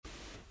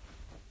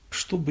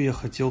что бы я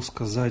хотел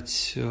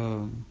сказать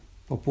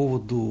по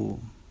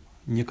поводу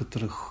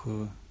некоторых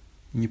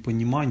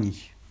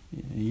непониманий.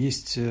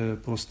 Есть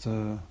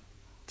просто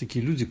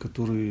такие люди,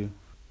 которые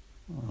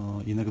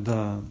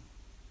иногда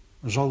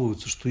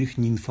жалуются, что их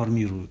не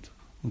информируют.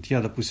 Вот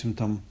я, допустим,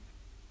 там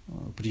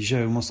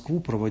приезжаю в Москву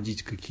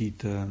проводить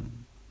какие-то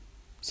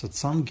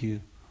сатсанги,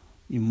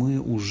 и мы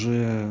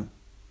уже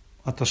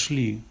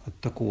отошли от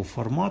такого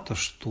формата,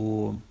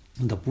 что,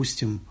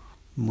 допустим,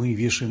 мы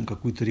вешаем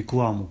какую-то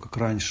рекламу, как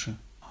раньше.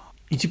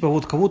 И типа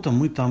вот кого-то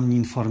мы там не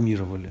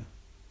информировали.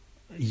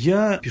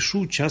 Я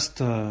пишу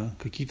часто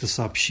какие-то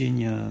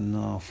сообщения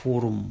на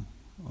форум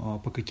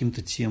по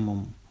каким-то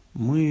темам.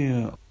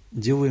 Мы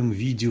делаем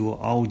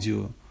видео,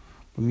 аудио,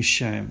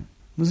 помещаем.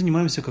 Мы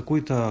занимаемся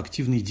какой-то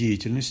активной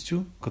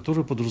деятельностью,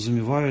 которая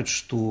подразумевает,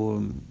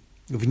 что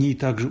в ней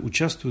также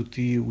участвуют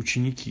и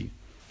ученики.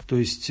 То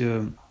есть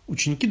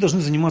ученики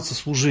должны заниматься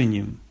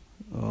служением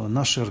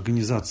нашей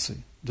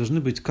организации,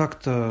 должны быть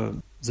как-то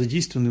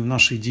задействованы в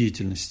нашей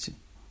деятельности.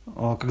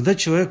 А когда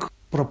человек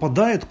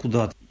пропадает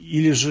куда-то,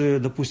 или же,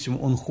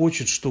 допустим, он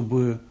хочет,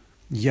 чтобы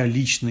я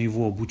лично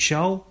его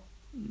обучал,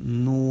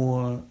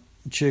 но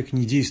человек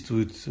не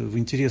действует в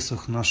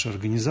интересах нашей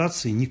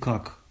организации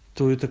никак,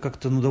 то это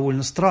как-то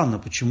довольно странно,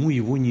 почему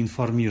его не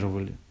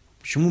информировали,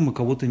 почему мы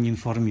кого-то не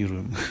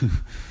информируем.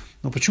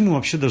 Но почему мы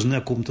вообще должны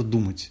о ком-то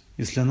думать?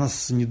 Если о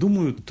нас не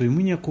думают, то и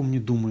мы ни о ком не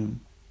думаем.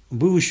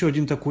 Был еще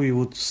один такой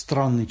вот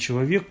странный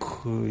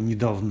человек,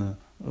 недавно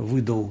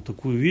выдал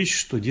такую вещь,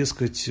 что,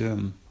 дескать,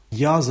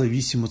 я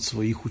зависим от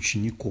своих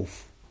учеников.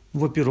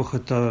 Во-первых,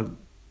 это,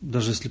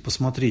 даже если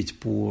посмотреть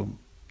по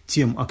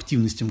тем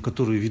активностям,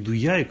 которые веду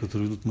я и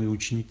которые ведут мои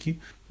ученики,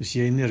 то есть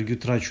я энергию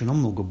трачу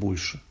намного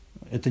больше.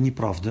 Это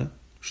неправда,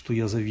 что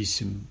я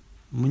зависим.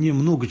 Мне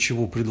много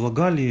чего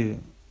предлагали,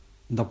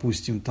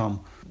 допустим,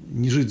 там,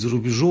 не жить за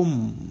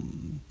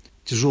рубежом,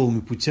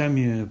 тяжелыми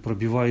путями,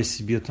 пробивая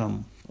себе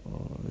там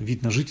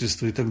вид на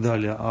жительство и так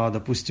далее, а,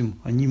 допустим,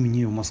 они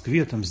мне в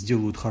Москве там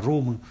сделают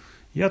хоромы.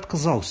 Я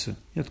отказался.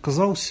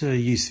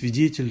 Есть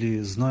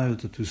свидетели,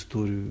 знают эту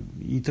историю.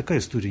 И такая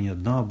история не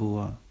одна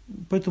была.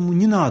 Поэтому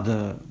не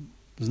надо,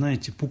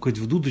 знаете, пукать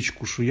в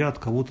дудочку, что я от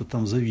кого-то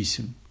там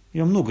зависим.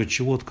 Я много от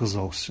чего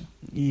отказался.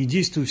 И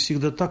действую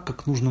всегда так,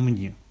 как нужно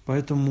мне.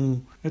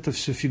 Поэтому это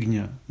все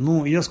фигня.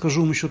 Но я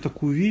скажу вам еще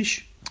такую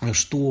вещь,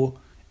 что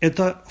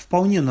это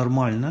вполне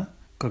нормально,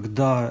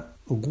 когда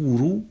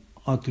гуру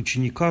от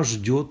ученика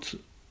ждет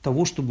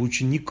того, чтобы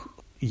ученик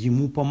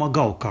ему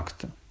помогал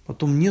как-то.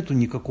 Потом нету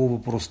никакого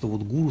просто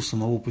вот гуру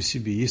самого по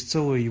себе. Есть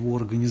целая его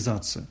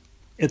организация.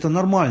 Это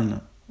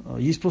нормально.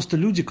 Есть просто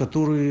люди,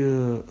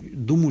 которые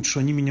думают,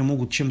 что они меня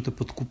могут чем-то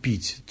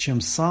подкупить.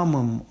 Чем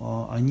самым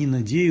они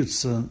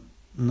надеются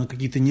на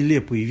какие-то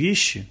нелепые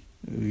вещи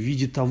в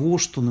виде того,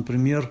 что,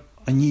 например,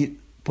 они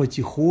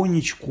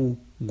потихонечку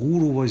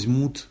гуру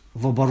возьмут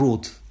в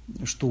оборот,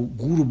 что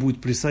гуру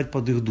будет плясать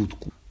под их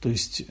дудку. То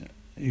есть,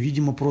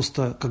 видимо,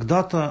 просто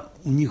когда-то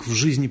у них в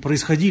жизни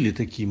происходили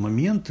такие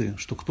моменты,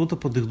 что кто-то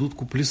под их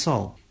дудку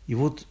плясал. И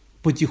вот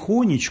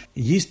потихонечку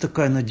есть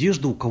такая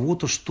надежда у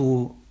кого-то,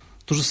 что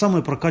то же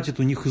самое прокатит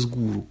у них из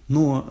гуру.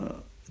 Но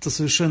это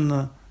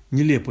совершенно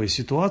нелепая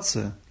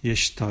ситуация, я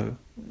считаю.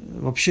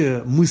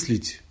 Вообще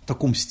мыслить в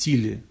таком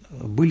стиле.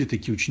 Были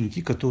такие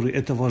ученики, которые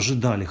этого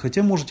ожидали.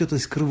 Хотя, может, это и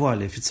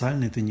скрывали,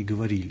 официально это не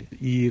говорили.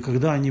 И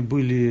когда они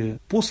были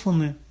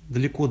посланы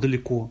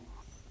далеко-далеко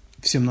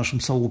всем нашим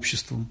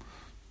сообществом,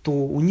 то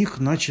у них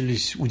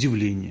начались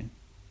удивления.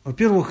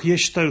 Во-первых, я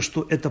считаю,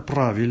 что это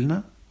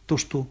правильно, то,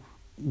 что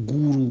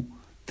гуру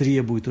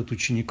требует от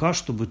ученика,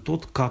 чтобы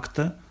тот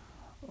как-то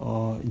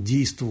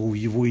действовал в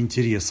его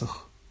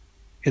интересах.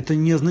 Это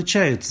не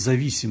означает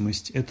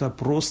зависимость, это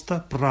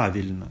просто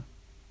правильно.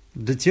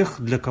 Для тех,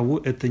 для кого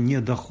это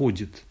не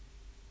доходит.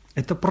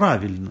 Это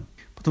правильно,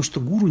 потому что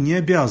гуру не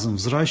обязан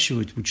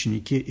взращивать в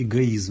ученике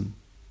эгоизм.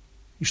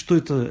 И что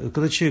это,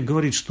 когда человек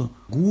говорит, что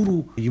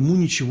гуру, ему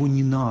ничего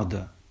не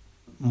надо.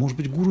 Может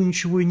быть, гуру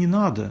ничего и не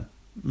надо,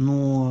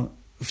 но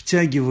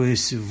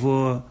втягиваясь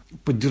в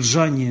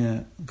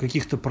поддержание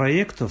каких-то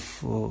проектов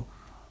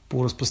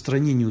по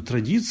распространению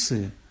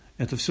традиции,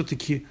 это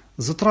все-таки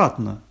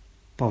затратно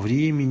по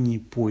времени,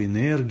 по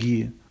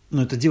энергии.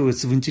 Но это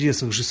делается в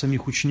интересах же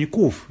самих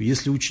учеников.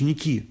 Если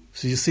ученики в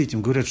связи с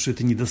этим говорят, что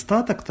это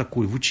недостаток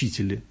такой в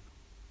учителе,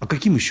 а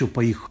каким еще,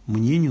 по их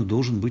мнению,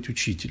 должен быть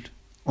учитель?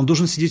 Он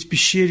должен сидеть в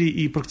пещере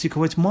и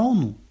практиковать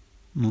мауну?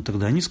 Ну,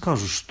 тогда они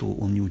скажут, что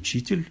он не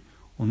учитель,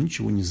 он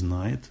ничего не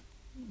знает.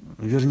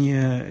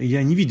 Вернее,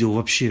 я не видел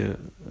вообще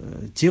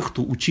тех,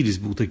 кто учились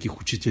бы у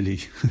таких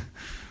учителей.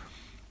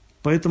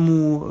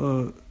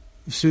 Поэтому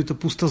все это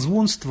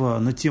пустозвонство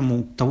на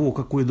тему того,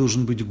 какой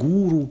должен быть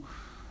гуру,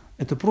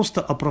 это просто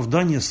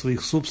оправдание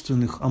своих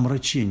собственных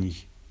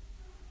омрачений.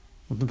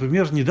 Вот,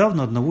 например,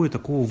 недавно одного я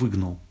такого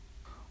выгнал.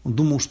 Он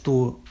думал,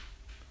 что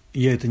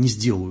я это не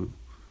сделаю.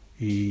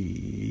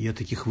 И я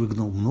таких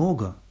выгнал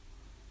много,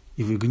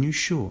 и выгоню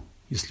еще,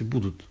 если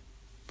будут.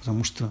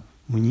 Потому что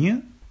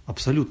мне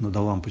абсолютно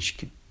до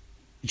лампочки.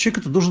 И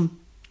человек это должен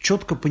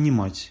четко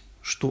понимать,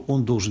 что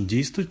он должен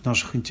действовать в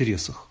наших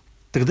интересах.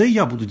 тогда и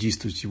я буду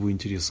действовать в его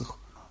интересах.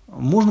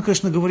 Можно,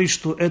 конечно, говорить,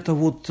 что это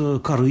вот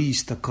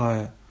корысть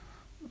такая,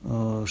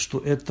 что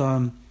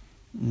это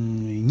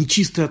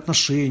нечистые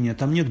отношения,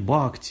 там нет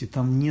бхакти,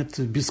 там нет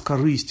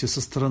бескорыстия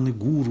со стороны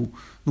гуру.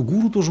 Но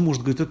гуру тоже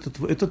может говорить,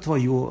 это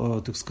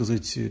твое, так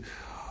сказать,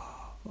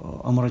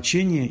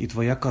 омрачение и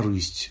твоя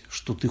корысть,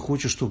 что ты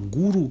хочешь, чтобы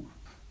гуру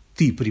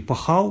ты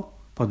припахал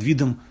под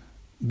видом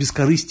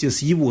бескорыстия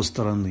с его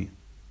стороны.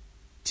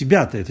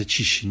 Тебя-то это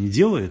чище не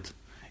делает.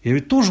 Я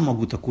ведь тоже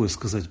могу такое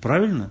сказать,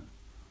 правильно?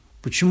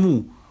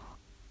 Почему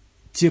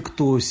те,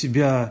 кто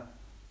себя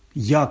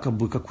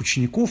якобы как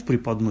учеников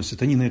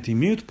преподносят, они на это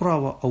имеют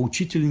право, а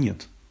учитель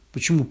нет?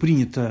 Почему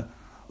принято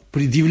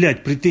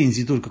предъявлять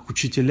претензии только к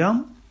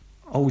учителям,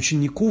 а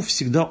учеников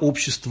всегда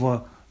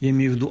общество, я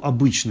имею в виду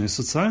обычное,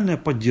 социальное,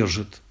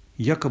 поддержит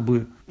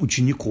якобы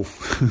учеников?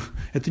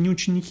 Это не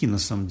ученики на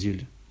самом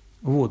деле.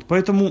 Вот,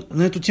 поэтому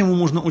на эту тему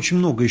можно очень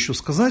много еще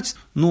сказать,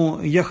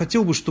 но я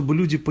хотел бы, чтобы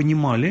люди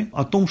понимали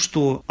о том,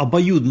 что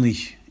обоюдный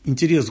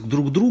интерес к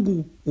друг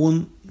другу,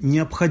 он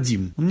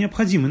необходим. Он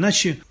необходим,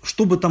 иначе,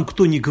 что бы там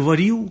кто ни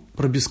говорил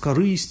про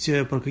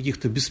бескорыстие, про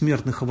каких-то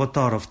бессмертных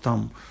аватаров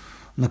там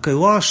на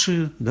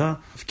Кайлаше,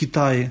 да, в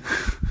Китае,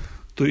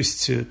 то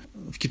есть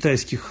в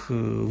китайских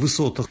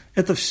высотах,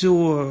 это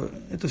все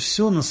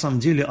на самом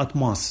деле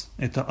отмаз.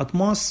 Это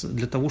отмаз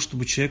для того,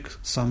 чтобы человек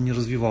сам не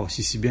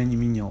развивался и себя не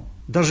менял.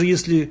 Даже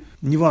если,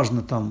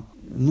 неважно там,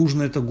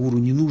 нужно это гуру,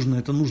 не нужно,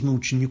 это нужно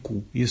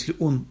ученику. Если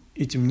он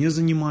этим не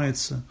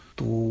занимается,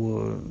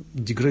 то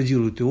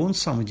деградирует и он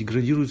сам, и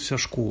деградирует вся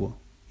школа.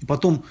 И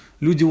потом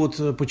люди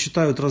вот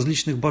почитают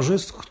различных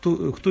божеств,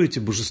 кто эти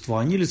божества?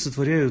 Они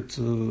олицетворяют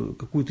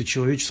какую-то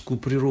человеческую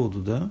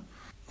природу, да?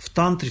 В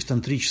тантре, в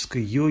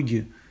тантрической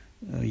йоге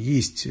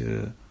есть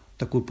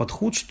такой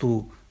подход,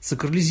 что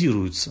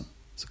сакрализируется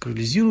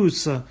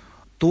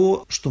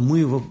то, что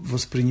мы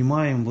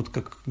воспринимаем вот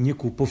как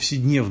некую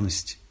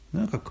повседневность,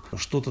 да, как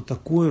что-то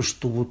такое,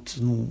 что вот,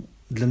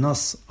 для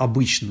нас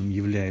обычным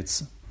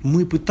является.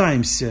 Мы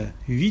пытаемся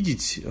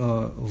видеть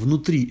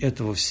внутри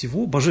этого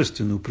всего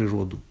божественную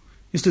природу.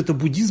 Если это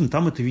буддизм,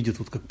 там это видят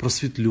вот как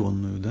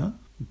просветленную, да,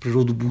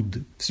 природу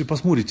Будды. Если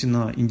посмотрите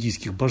на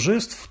индийских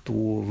божеств, то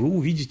вы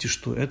увидите,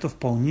 что это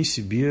вполне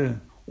себе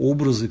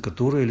образы,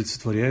 которые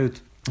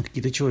олицетворяют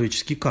какие-то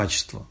человеческие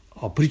качества.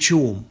 А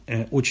причем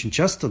очень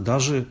часто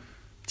даже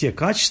те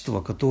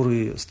качества,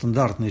 которые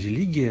стандартная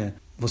религия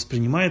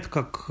воспринимает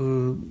как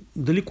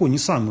далеко не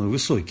самые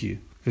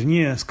высокие.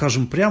 Вернее,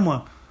 скажем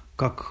прямо,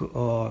 как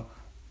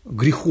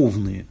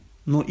греховные.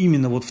 Но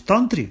именно вот в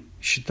тантре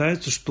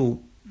считается, что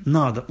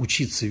надо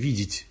учиться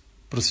видеть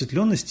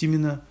просветленность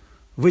именно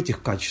в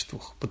этих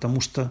качествах,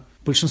 потому что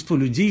большинство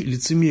людей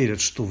лицемерят,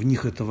 что в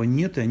них этого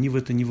нет, и они в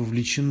это не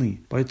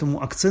вовлечены.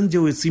 Поэтому акцент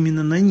делается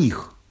именно на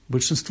них.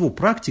 Большинство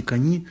практик,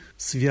 они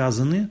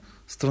связаны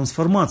с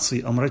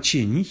трансформацией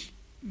омрачений,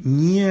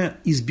 не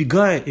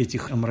избегая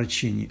этих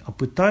омрачений, а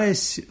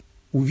пытаясь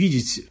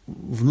увидеть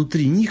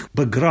внутри них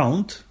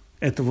бэкграунд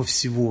этого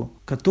всего,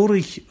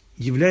 который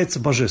является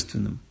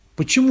божественным.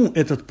 Почему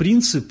этот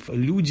принцип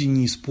люди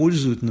не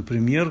используют,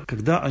 например,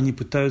 когда они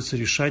пытаются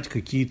решать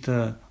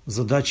какие-то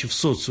задачи в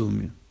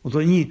социуме? Вот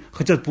они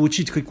хотят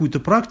получить какую-то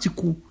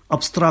практику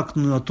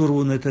абстрактную,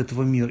 оторванную от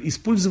этого мира,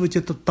 использовать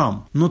это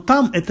там. Но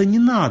там это не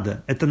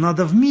надо, это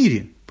надо в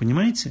мире,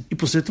 понимаете? И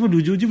после этого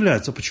люди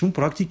удивляются, почему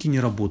практики не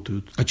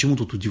работают. А чему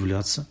тут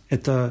удивляться?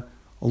 Это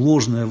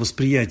ложное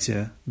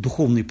восприятие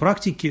духовной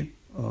практики,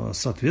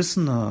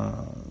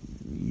 соответственно,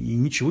 и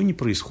ничего не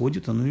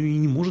происходит, оно и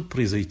не может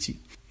произойти.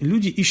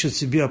 Люди ищут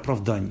себе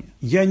оправдание.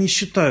 Я не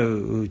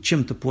считаю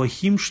чем-то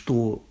плохим,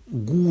 что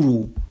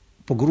гуру,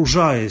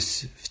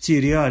 погружаясь в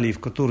те реалии, в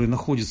которые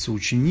находится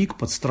ученик,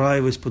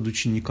 подстраиваясь под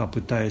ученика,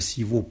 пытаясь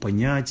его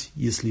понять,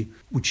 если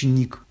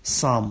ученик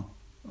сам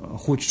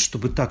хочет,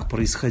 чтобы так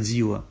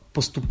происходило,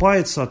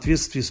 поступает в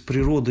соответствии с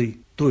природой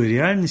той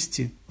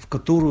реальности, в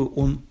которую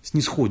он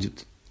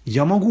снисходит.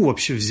 Я могу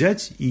вообще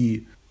взять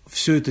и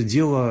все это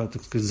дело,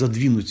 так сказать,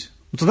 задвинуть.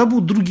 Но тогда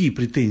будут другие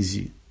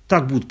претензии.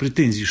 Так будут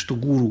претензии, что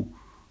гуру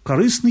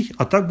корыстный,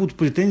 а так будут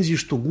претензии,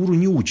 что гуру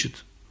не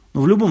учит.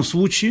 Но в любом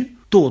случае,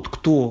 тот,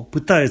 кто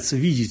пытается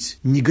видеть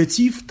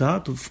негатив,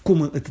 да, в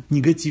ком этот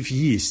негатив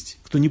есть,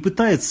 кто не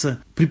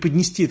пытается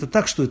преподнести это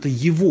так, что это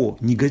его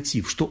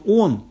негатив, что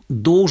он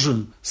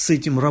должен с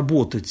этим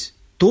работать,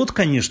 тот,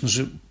 конечно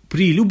же,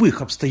 при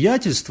любых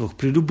обстоятельствах,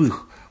 при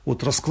любых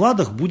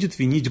раскладах будет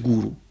винить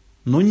гуру,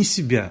 но не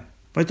себя.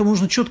 Поэтому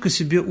нужно четко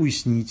себе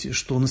уяснить,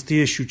 что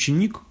настоящий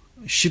ученик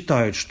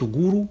считает, что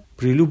гуру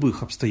при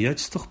любых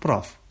обстоятельствах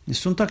прав.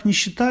 Если он так не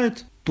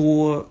считает,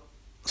 то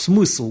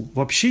смысл в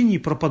общении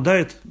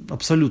пропадает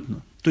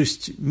абсолютно. То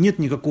есть нет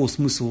никакого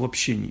смысла в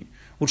общении.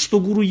 Вот что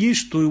гуру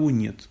есть, что его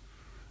нет.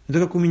 Это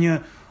как у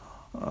меня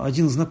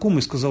один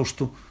знакомый сказал,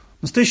 что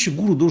настоящий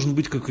гуру должен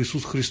быть как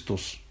Иисус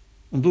Христос.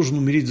 Он должен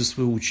умереть за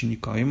своего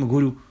ученика. Я ему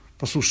говорю,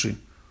 послушай,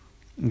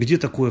 где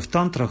такое в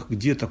тантрах,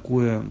 где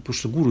такое, потому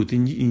что гуру это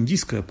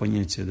индийское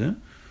понятие, да?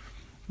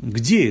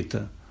 Где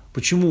это?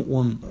 Почему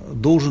он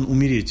должен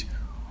умереть?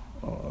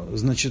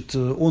 Значит,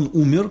 он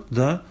умер,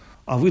 да,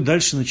 а вы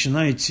дальше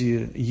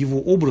начинаете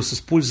его образ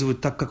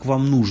использовать так, как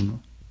вам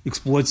нужно,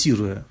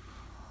 эксплуатируя,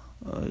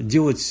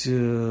 делать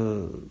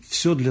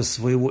все для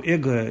своего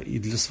эго и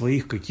для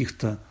своих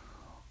каких-то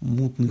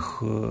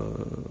мутных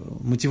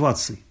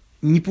мотиваций.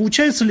 Не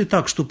получается ли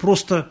так, что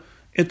просто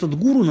этот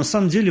гуру на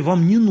самом деле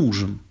вам не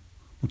нужен?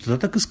 Ну, тогда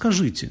так и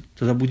скажите,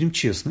 тогда будем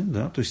честны,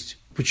 да, то есть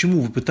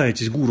почему вы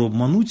пытаетесь гуру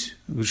обмануть?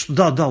 Говорит,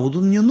 что да, вот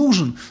он мне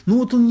нужен, но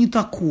вот он не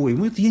такой,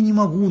 я не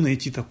могу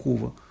найти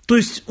такого. То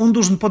есть он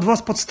должен под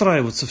вас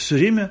подстраиваться все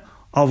время,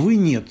 а вы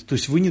нет, то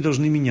есть вы не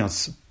должны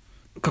меняться.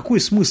 Какой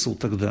смысл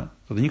тогда?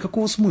 Тогда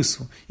никакого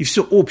смысла. И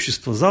все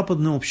общество,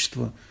 западное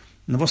общество,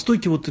 на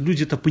Востоке вот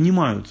люди это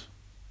понимают.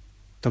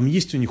 Там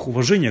есть у них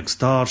уважение к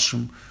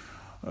старшим,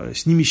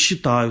 с ними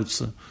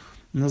считаются.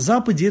 На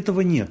Западе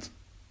этого нет.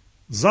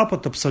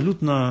 Запад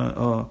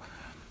абсолютно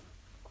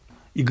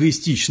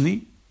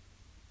эгоистичный.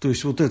 То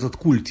есть вот этот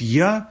культ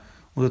 «я»,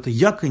 вот это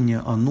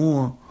яконье,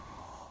 оно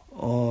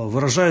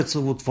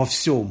выражается вот во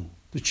всем.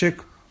 То есть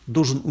человек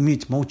должен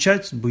уметь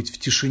молчать, быть в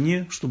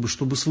тишине, чтобы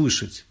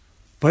слышать.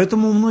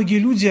 Поэтому многие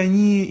люди,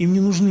 им не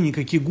нужны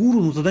никакие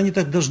гуру, но тогда они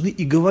так должны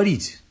и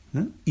говорить.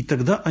 Да? И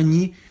тогда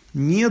они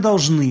не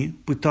должны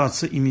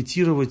пытаться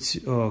имитировать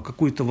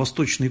какой-то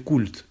восточный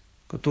культ,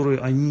 в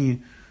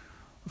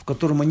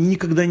котором они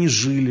никогда не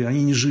жили,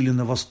 они не жили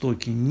на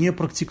Востоке, не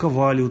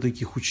практиковали у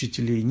таких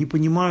учителей, не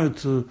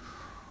понимают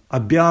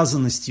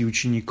обязанностей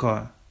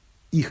ученика,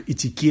 их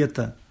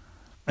этикета.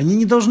 Они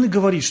не должны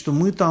говорить, что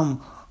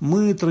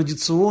мы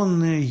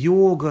традиционная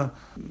йога.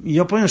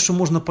 Я понимаю, что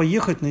можно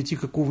поехать, найти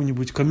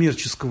какого-нибудь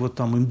коммерческого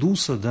там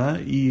индуса, да,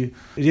 и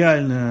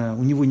реально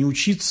у него не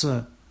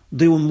учиться,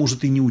 да и он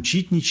может и не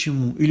учить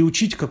ничему, или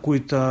учить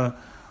какой-то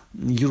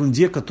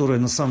ерунде, которая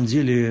на самом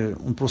деле,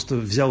 он просто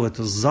взял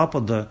это с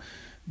Запада,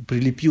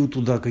 прилепил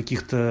туда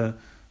каких-то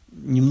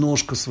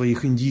немножко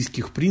своих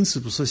индийских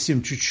принципов,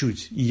 совсем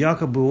чуть-чуть, и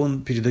якобы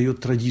он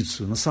передает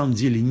традицию. На самом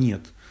деле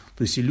нет.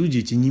 То есть и люди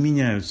эти не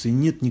меняются, и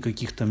нет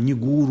никаких там ни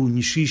гуру,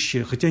 ни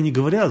шишья, хотя они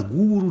говорят,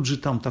 гуруджи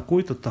там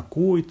такой-то,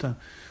 такой-то,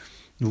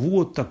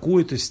 вот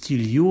такой-то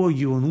стиль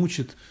йоги он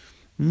учит.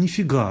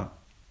 Нифига.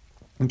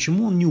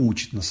 Ничему он не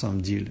учит на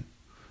самом деле.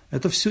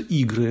 Это все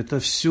игры, это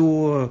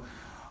все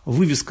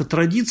вывеска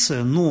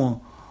традиция,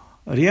 но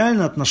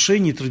реально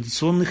отношений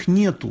традиционных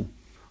нету.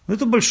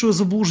 Это большое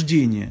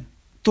заблуждение.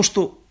 То,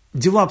 что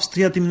дела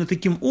обстоят именно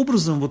таким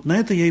образом, вот на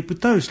это я и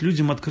пытаюсь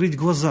людям открыть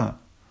глаза.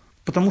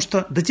 Потому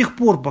что до тех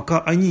пор,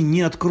 пока они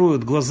не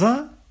откроют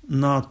глаза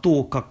на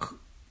то, как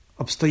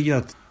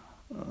обстоят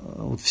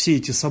вот все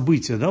эти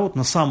события, да, вот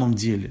на самом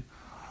деле,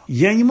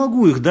 я не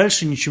могу их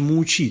дальше ничему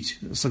учить,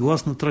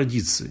 согласно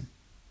традиции.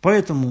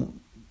 Поэтому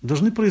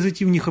должны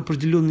произойти в них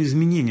определенные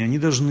изменения. Они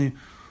должны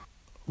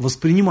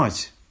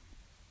воспринимать,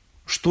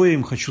 что я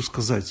им хочу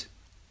сказать.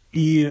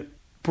 И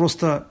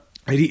просто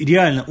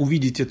реально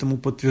увидеть этому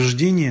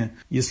подтверждение,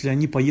 если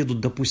они поедут,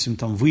 допустим,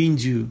 там, в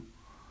Индию,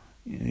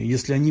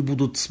 если они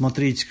будут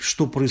смотреть,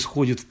 что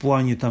происходит в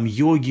плане там,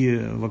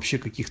 йоги, вообще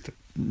каких-то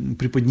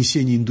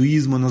преподнесений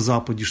индуизма на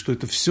Западе, что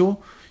это все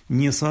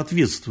не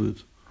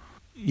соответствует.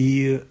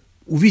 И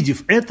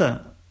увидев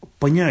это,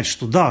 понять,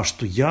 что да,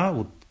 что я,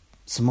 вот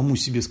самому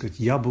себе сказать,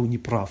 я был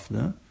неправ,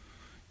 да?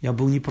 Я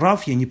был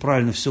неправ, я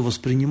неправильно все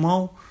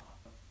воспринимал,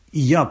 и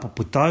я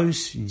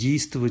попытаюсь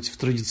действовать в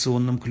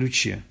традиционном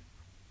ключе.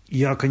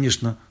 Я,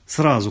 конечно,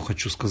 сразу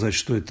хочу сказать,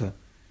 что это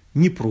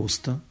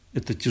непросто,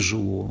 это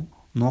тяжело.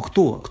 Ну а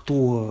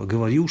кто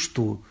говорил,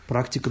 что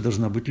практика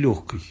должна быть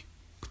легкой?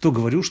 Кто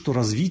говорил, что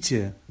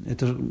развитие –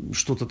 это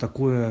что-то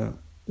такое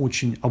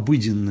очень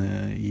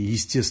обыденное и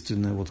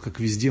естественное, вот как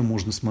везде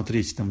можно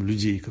смотреть там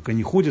людей, как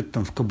они ходят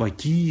там в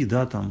кабаки,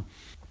 да, там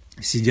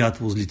сидят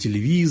возле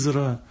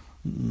телевизора,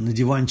 на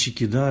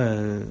диванчике,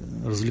 да,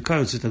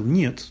 развлекаются и так.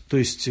 Нет, то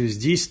есть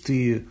здесь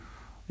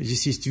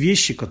есть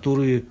вещи,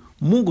 которые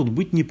могут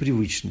быть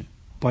непривычны.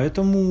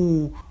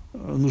 Поэтому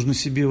нужно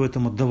себе в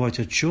этом отдавать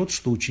отчет,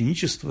 что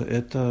ученичество –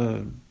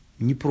 это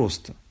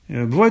непросто.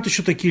 Бывают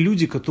еще такие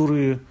люди,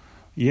 которые…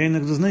 Я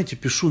иногда, знаете,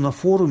 пишу на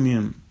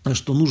форуме,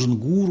 что нужен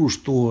гуру,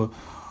 что,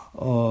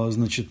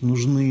 значит,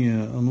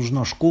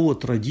 нужна школа,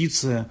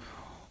 традиция,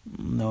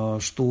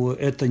 что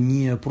это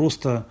не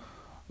просто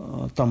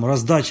там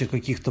раздача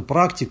каких-то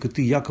практик, и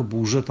ты якобы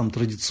уже там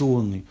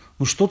традиционный.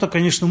 Ну, что-то,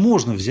 конечно,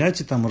 можно взять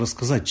и там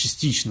рассказать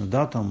частично,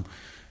 да, там,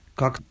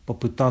 как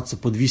попытаться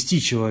подвести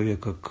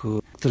человека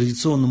к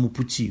традиционному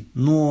пути.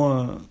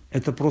 Но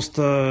это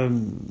просто…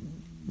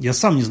 Я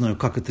сам не знаю,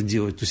 как это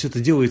делать. То есть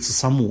это делается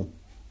само.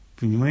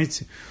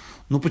 Понимаете?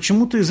 Но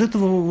почему-то из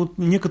этого вот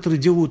некоторые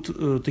делают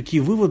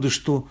такие выводы,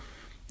 что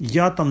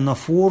я там на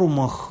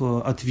форумах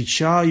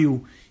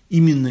отвечаю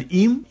именно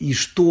им, и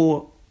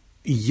что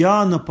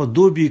я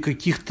наподобие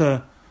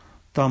каких-то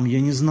там,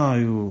 я не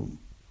знаю,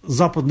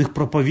 западных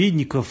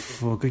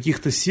проповедников,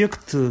 каких-то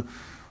сект,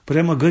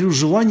 прямо горю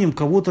желанием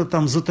кого-то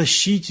там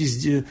затащить,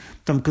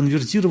 там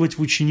конвертировать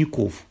в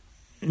учеников.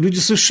 Люди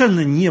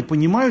совершенно не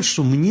понимают,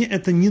 что мне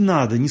это не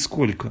надо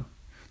нисколько.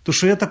 То,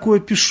 что я такое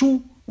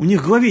пишу, у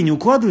них в голове не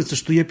укладывается,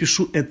 что я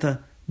пишу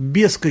это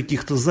без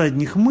каких-то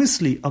задних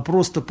мыслей, а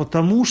просто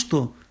потому,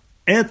 что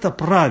это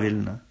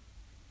правильно.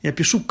 Я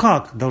пишу,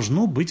 как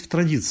должно быть в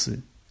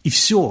традиции. И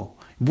все.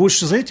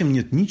 Больше за этим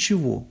нет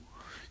ничего.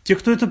 Те,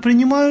 кто это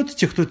принимают,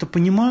 те, кто это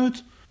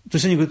понимают, то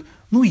есть они говорят,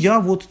 я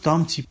вот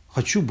там типа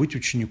хочу быть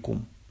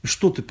учеником. И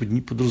что ты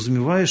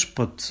подразумеваешь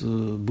под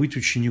быть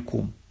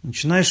учеником?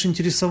 Начинаешь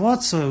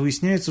интересоваться,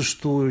 выясняется,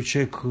 что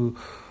человек, у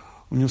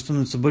него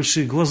становятся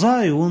большие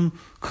глаза, и он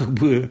как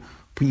бы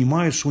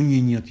понимает, что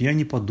нет, я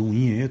не пойду,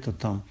 это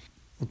там.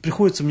 Вот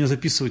приходится мне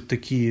записывать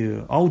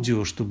такие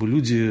аудио, чтобы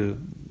люди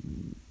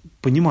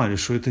понимали,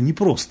 что это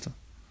непросто.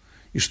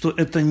 И что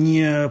это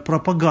не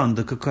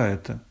пропаганда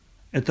какая-то.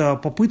 Это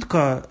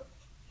попытка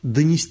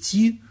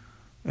донести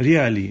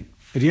реалии.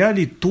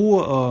 Реалии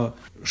то,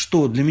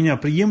 что для меня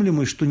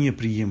приемлемо и что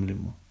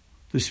неприемлемо.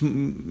 То есть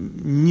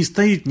не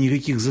стоит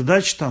никаких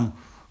задач там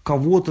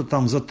кого-то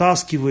там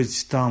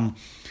затаскивать, там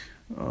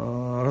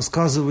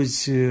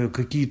рассказывать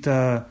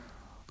какие-то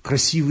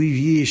красивые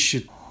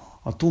вещи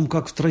о том,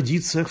 как в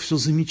традициях все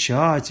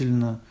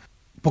замечательно,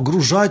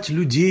 погружать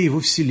людей во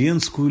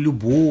вселенскую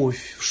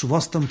любовь, что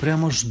вас там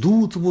прямо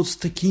ждут вот с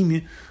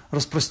такими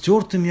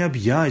распростертыми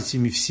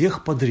объятиями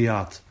всех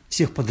подряд.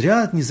 Всех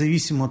подряд,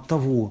 независимо от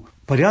того,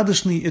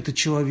 порядочный это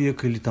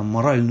человек или там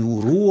моральный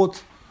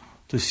урод.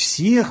 То есть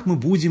всех мы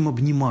будем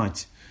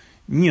обнимать.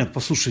 Нет,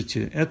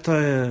 послушайте,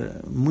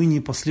 это мы не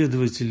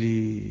последователи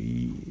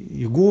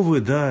Иеговы,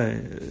 да,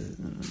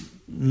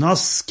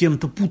 нас с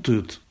кем-то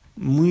путают.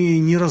 Мы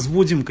не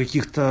разводим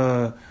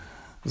каких-то,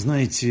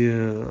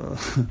 знаете,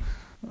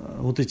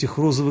 вот этих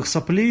розовых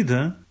соплей,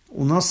 да.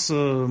 У нас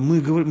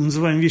мы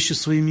называем вещи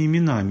своими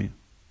именами.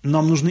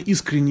 Нам нужны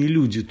искренние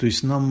люди, то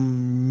есть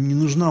нам не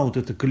нужна вот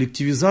эта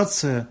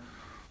коллективизация,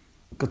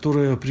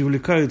 которая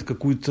привлекает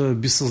какую-то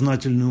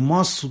бессознательную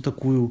массу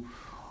такую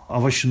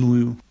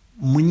овощную.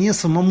 Мне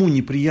самому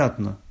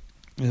неприятно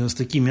с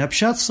такими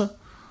общаться.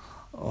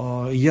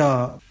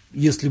 Я,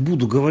 если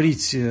буду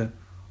говорить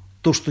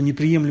то, что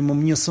неприемлемо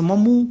мне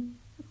самому,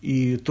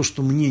 и то,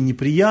 что мне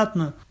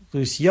неприятно, то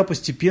есть я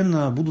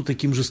постепенно буду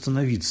таким же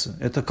становиться.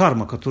 Это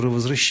карма, которая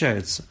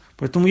возвращается.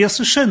 Поэтому я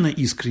совершенно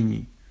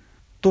искренний.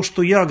 То,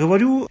 что я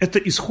говорю, это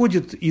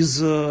исходит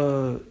из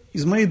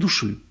моей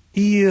души.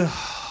 И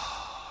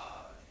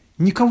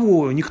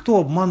никто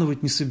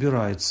обманывать не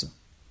собирается.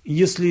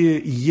 Если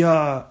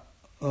я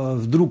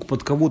вдруг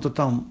под кого-то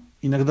там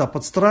иногда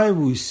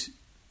подстраиваюсь,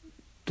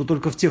 то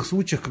только в тех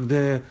случаях,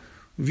 когда я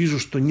вижу,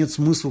 что нет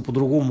смысла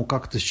по-другому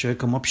как-то с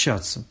человеком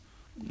общаться.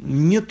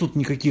 Нет тут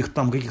никаких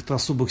там каких-то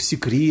особых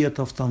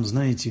секретов, там,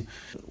 знаете,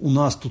 у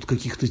нас тут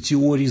каких-то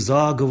теорий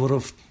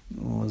заговоров,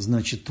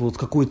 значит, вот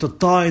какое-то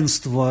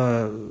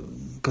таинство,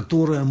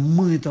 которое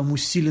мы там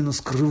усиленно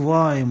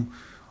скрываем.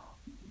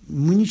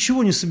 Мы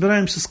ничего не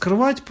собираемся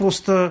скрывать,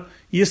 просто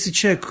если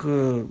человек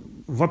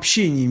в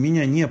общении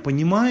меня не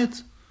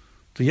понимает,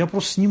 то я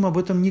просто с ним об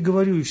этом не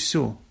говорю и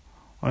все.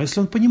 А если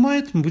он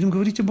понимает, мы будем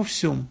говорить обо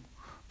всем.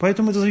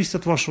 Поэтому это зависит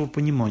от вашего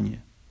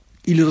понимания.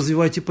 Или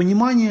развивайте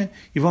понимание,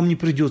 и вам не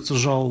придется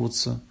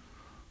жаловаться,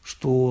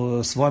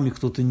 что с вами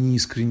кто-то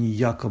неискренний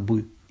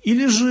якобы.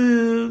 Или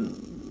же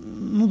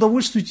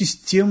довольствуйтесь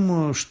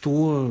тем,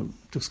 что,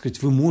 так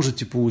сказать, вы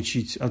можете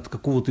получить от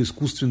какого-то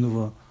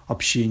искусственного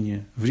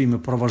общения,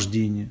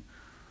 времяпровождения.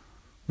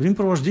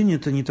 Времяпровождение –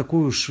 это не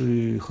такое уж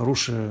и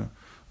хорошее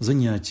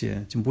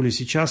занятие. Тем более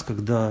сейчас,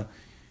 когда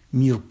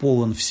мир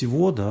полон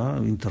всего, да,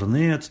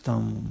 интернет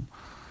там,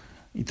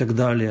 и так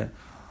далее.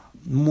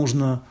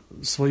 Можно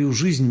свою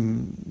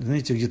жизнь,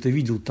 знаете, где-то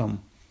видел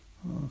там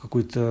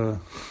какую-то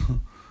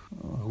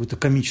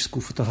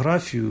комическую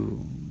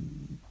фотографию.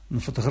 На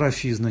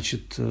фотографии,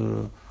 значит,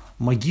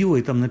 могила,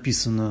 и там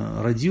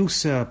написано: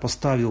 родился,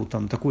 поставил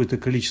там такое-то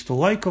количество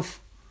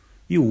лайков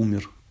и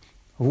умер.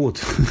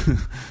 Вот.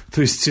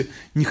 То есть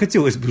не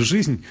хотелось бы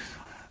жизнь,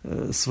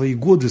 свои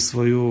годы,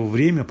 свое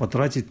время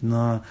потратить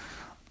на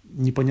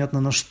непонятно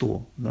на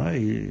что. Да?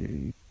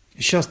 И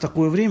сейчас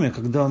такое время,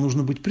 когда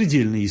нужно быть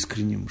предельно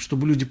искренним,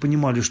 чтобы люди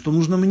понимали, что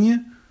нужно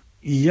мне,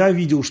 и я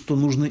видел, что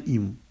нужно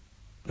им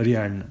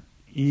реально.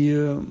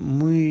 И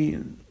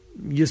мы,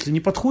 если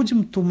не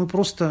подходим, то мы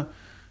просто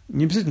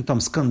не обязательно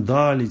там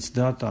скандалить,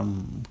 да,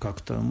 там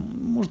как-то.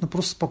 Можно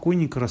просто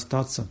спокойненько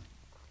расстаться.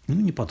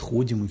 Не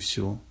подходим, и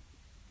все.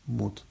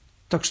 Вот.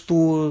 Так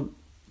что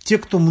те,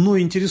 кто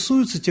мной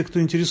интересуется, те,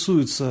 кто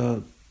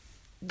интересуется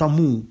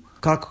тому,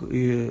 как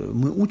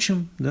мы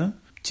учим, да,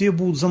 те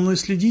будут за мной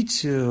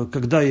следить,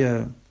 когда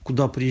я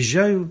куда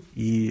приезжаю,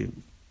 и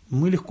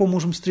мы легко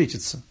можем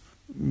встретиться.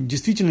 В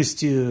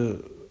действительности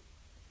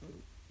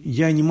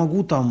я не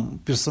могу там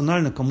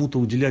персонально кому-то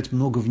уделять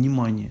много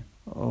внимания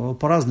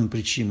по разным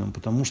причинам,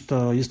 потому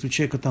что если у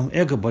человека там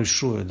эго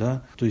большое,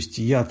 да, то есть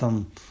я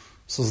там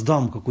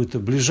создам какой-то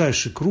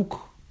ближайший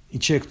круг, и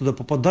человек туда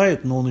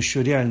попадает, но он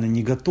еще реально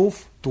не готов,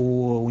 то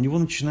у него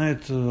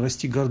начинает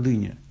расти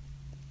гордыня.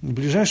 В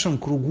ближайшем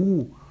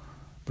кругу,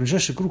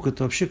 ближайший круг –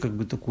 это вообще как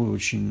бы такое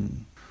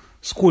очень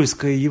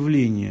скользкое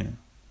явление.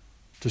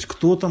 То есть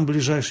кто там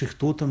ближайший,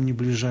 кто там не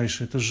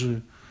ближайший, это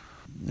же,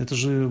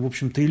 в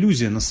общем-то,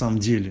 иллюзия на самом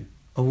деле.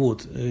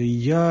 Вот.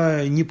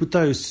 Я не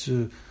пытаюсь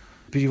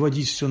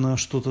переводить все на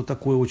что-то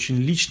такое очень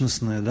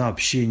личностное, да,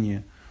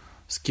 общение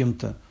с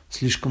кем-то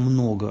слишком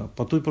много.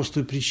 По той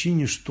простой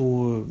причине,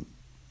 что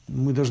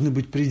мы должны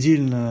быть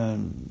предельно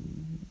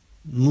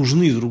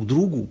нужны друг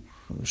другу,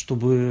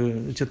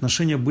 чтобы эти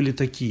отношения были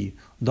такие.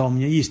 Да, у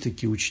меня есть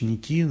такие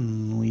ученики,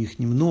 но их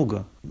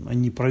немного.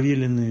 Они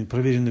проверены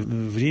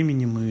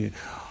временем и,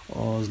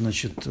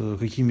 значит,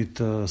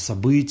 какими-то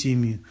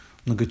событиями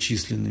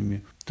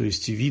многочисленными. То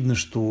есть видно,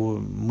 что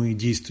мы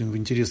действуем в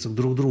интересах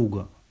друг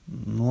друга.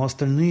 Но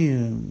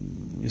остальные,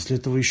 если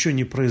этого еще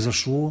не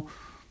произошло,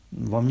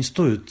 вам не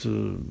стоит,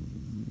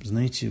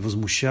 знаете,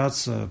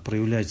 возмущаться,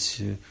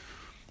 проявлять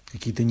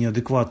какие-то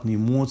неадекватные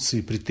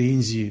эмоции,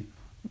 претензии,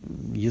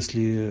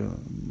 если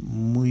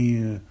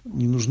мы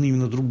не нужны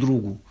именно друг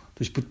другу.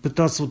 То есть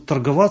пытаться вот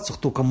торговаться,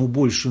 кто кому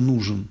больше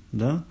нужен,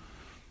 да,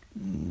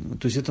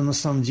 то есть это на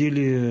самом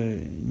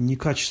деле не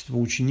качество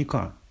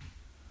ученика.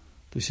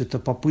 То есть это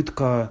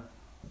попытка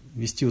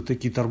вести вот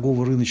такие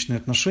торгово-рыночные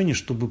отношения,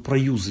 чтобы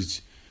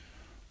проюзать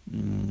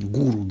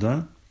гуру,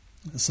 да,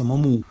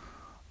 самому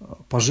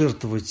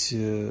пожертвовать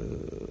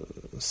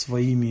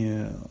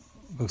своими,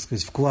 как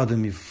сказать,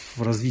 вкладами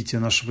в развитие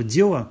нашего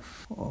дела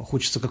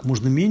хочется как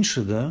можно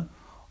меньше, да,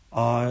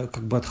 а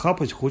как бы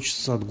отхапать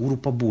хочется от гуру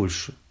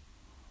побольше.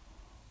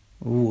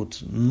 Вот.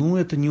 Но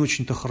это не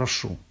очень-то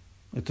хорошо.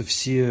 Это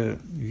все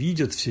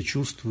видят, все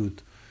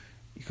чувствуют.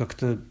 И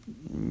как-то,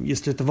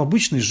 если это в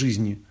обычной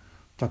жизни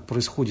так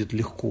происходит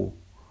легко,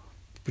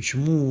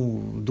 почему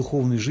в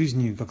духовной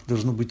жизни как-то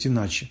должно быть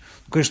иначе?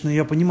 Ну, конечно,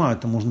 я понимаю,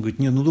 это можно говорить,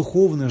 нет, ну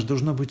духовная же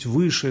должна быть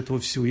выше этого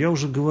всего. Я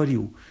уже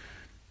говорил,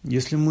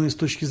 если мы с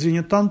точки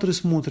зрения тантры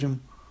смотрим,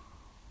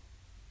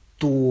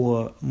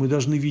 то мы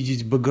должны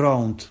видеть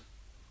бэкграунд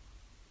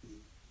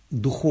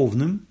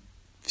духовным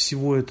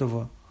всего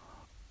этого,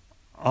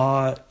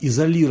 а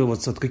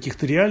изолироваться от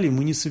каких-то реалий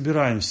мы не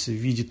собираемся в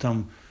виде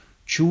там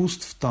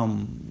чувств,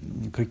 там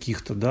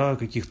каких-то, да,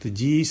 каких-то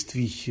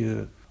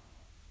действий,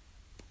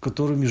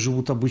 которыми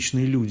живут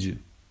обычные люди.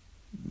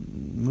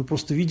 Мы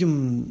просто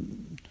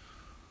видим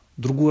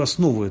другую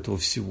основу этого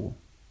всего.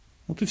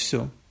 Вот и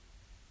все.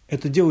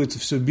 Это делается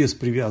все без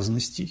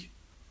привязанностей,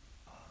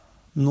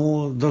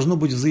 но должно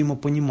быть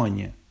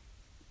взаимопонимание.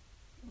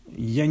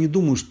 Я не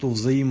думаю, что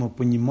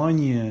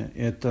взаимопонимание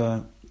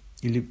это,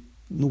 или,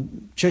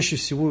 чаще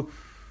всего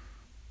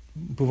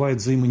бывает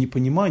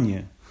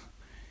взаимонепонимание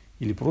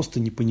или просто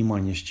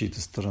непонимание с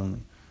чьей-то стороны.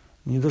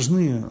 Мы не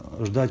должны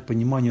ждать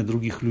понимания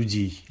других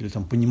людей или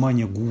там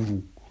понимания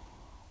гуру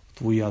в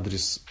твой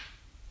адрес.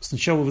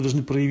 Сначала вы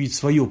должны проявить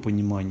свое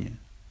понимание.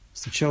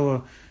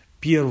 Сначала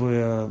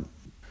первая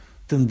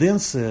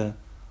тенденция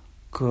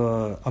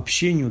к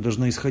общению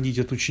должна исходить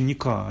от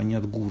ученика, а не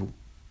от гуру.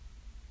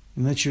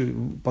 Иначе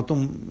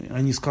потом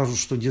они скажут,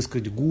 что,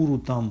 дескать, гуру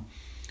там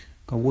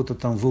кого-то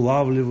там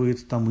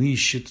вылавливает, там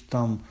ищет,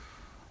 там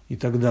и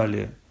так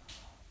далее.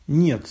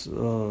 Нет,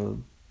 гуру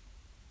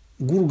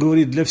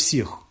говорит для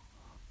всех.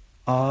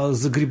 А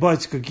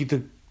загребать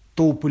какие-то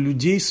толпы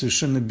людей,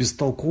 совершенно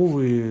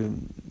бестолковые,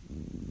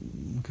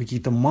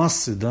 какие-то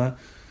массы, да,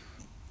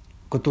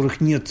 у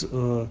которых нет,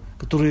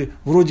 которые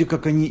вроде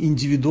как они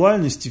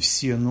индивидуальности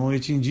все, но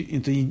эта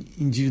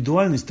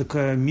индивидуальность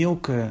такая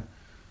мелкая.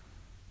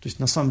 То есть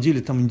на самом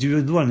деле там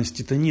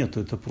индивидуальности-то нету,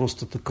 это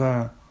просто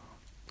такая,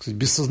 кстати,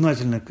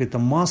 бессознательная какая-то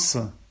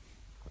масса,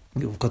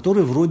 в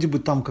которой вроде бы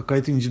там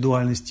какая-то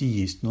индивидуальность и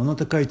есть, но она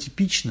такая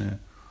типичная,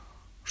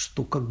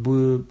 что как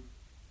бы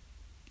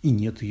и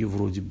нет ее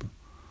вроде бы.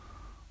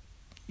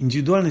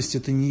 Индивидуальность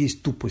это не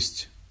есть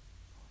тупость,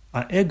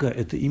 а эго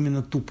это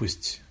именно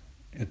тупость.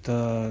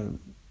 Это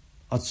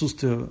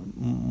отсутствие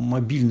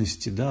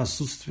мобильности, да,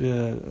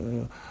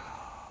 отсутствие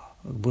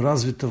как бы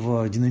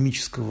развитого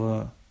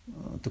динамического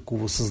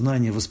такого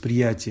сознания,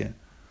 восприятия,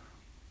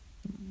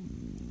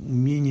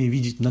 умение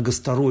видеть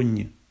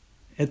многосторонне.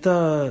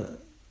 Это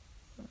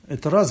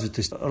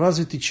развитость.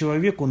 Развитый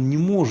человек, он не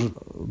может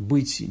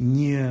быть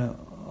не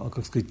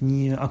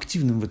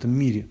активным в этом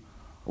мире.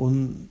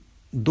 Он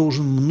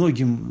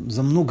должен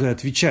за многое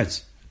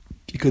отвечать.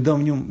 И когда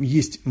в нем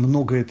есть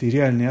много этой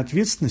реальной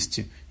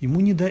ответственности, ему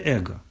не до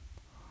эго.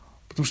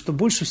 Потому что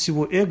больше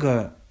всего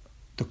эго,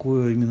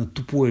 такое именно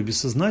тупое,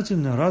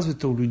 бессознательное,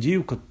 развито у людей,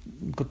 у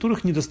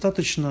которых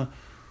недостаточно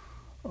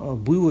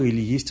было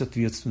или есть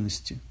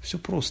ответственности. Все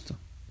просто.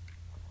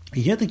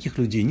 И я таких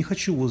людей не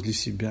хочу возле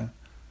себя,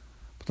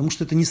 потому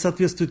что это не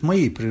соответствует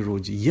моей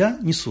природе. Я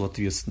несу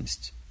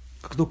ответственность.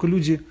 Как только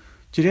люди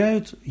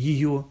теряют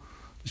ее,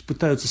 то есть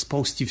пытаются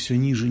сползти все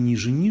ниже,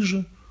 ниже,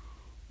 ниже,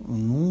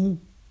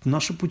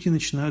 наши пути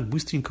начинают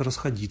быстренько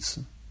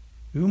расходиться.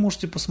 И вы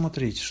можете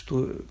посмотреть,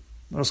 что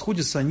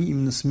расходятся они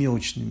именно с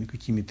мелочными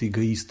какими-то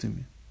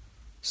эгоистами,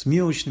 с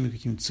мелочными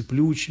какими-то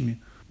цеплючими,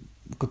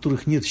 у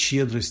которых нет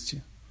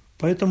щедрости.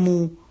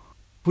 Поэтому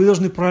вы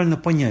должны правильно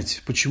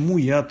понять, почему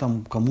я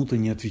там кому-то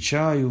не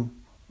отвечаю.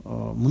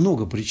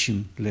 Много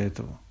причин для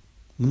этого.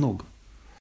 Много.